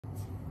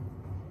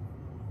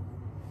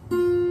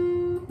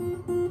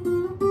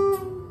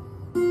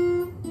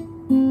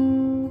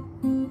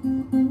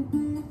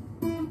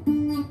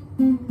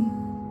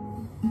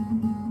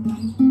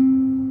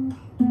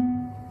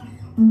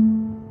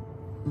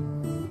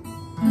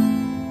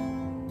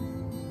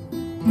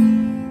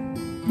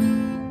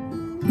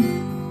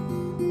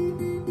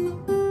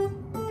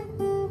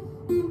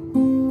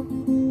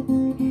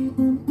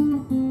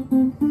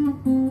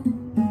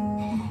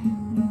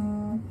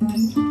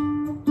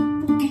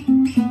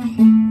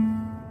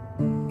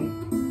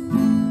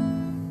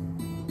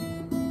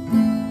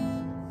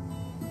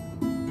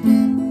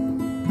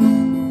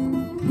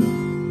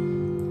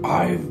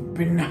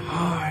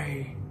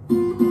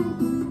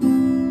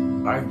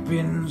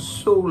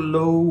so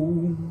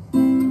low.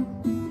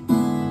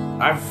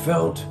 I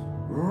felt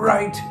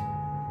right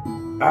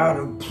out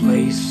of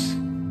place.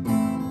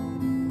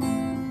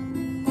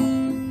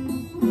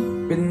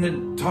 Been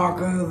the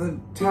talk of the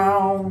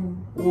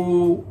town.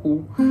 Oh,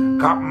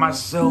 got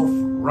myself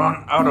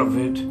run out of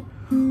it.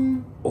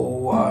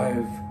 Oh,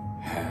 I've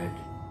had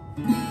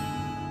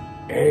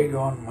egg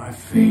on my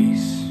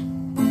face.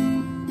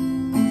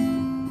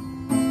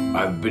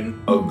 I've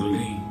been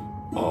ugly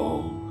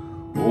all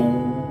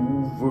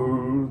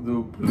over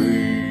the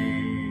place.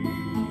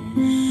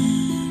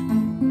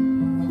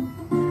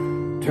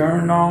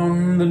 Turn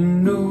on the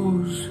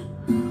news.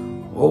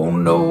 Oh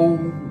no,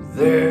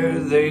 there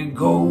they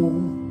go.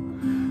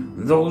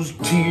 Those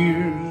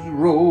tears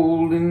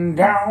rolling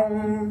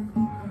down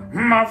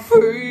my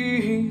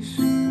face.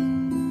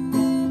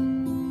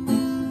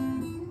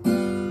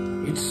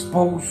 It's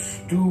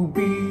supposed to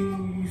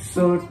be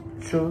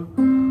such a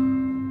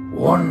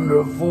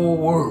wonderful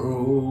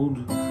world,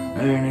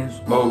 and it's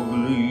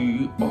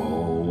ugly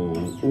all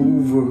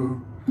over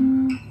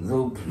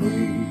the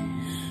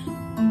place.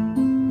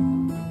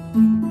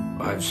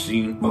 I've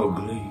seen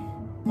ugly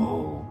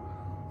all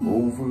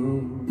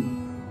over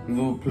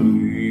the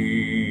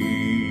place.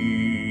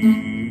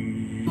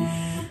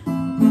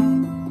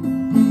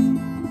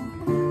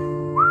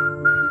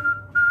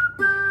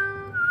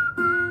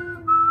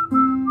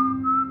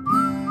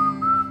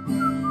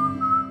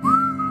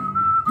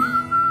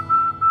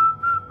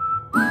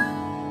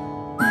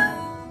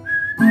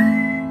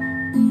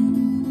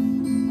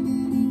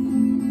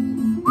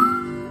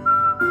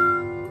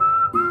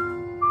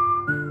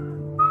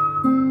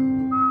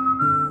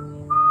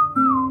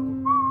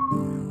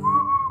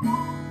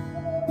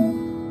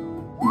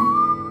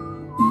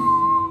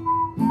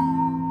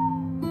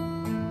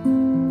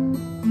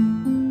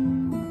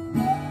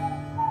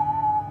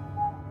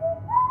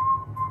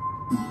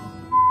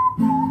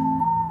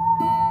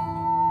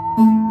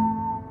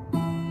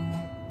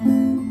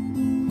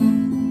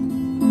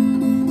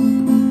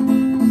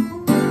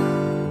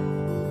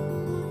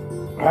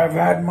 I've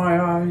had my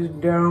eyes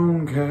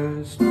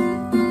downcast.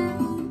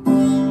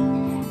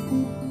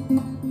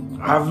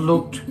 I've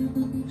looked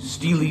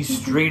steely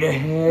straight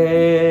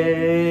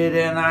ahead,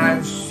 and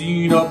I've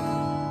seen up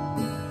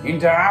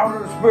into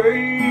outer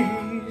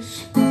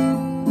space.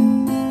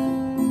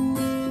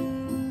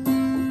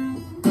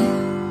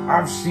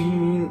 I've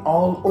seen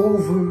all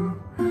over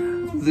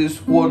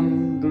this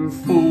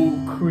wonderful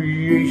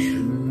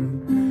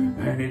creation,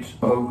 and it's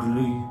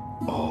ugly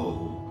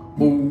all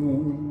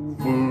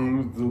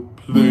over the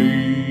place.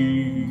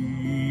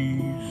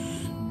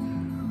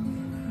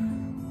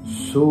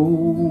 So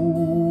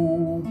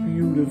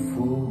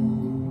beautiful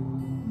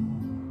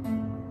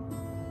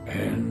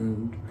and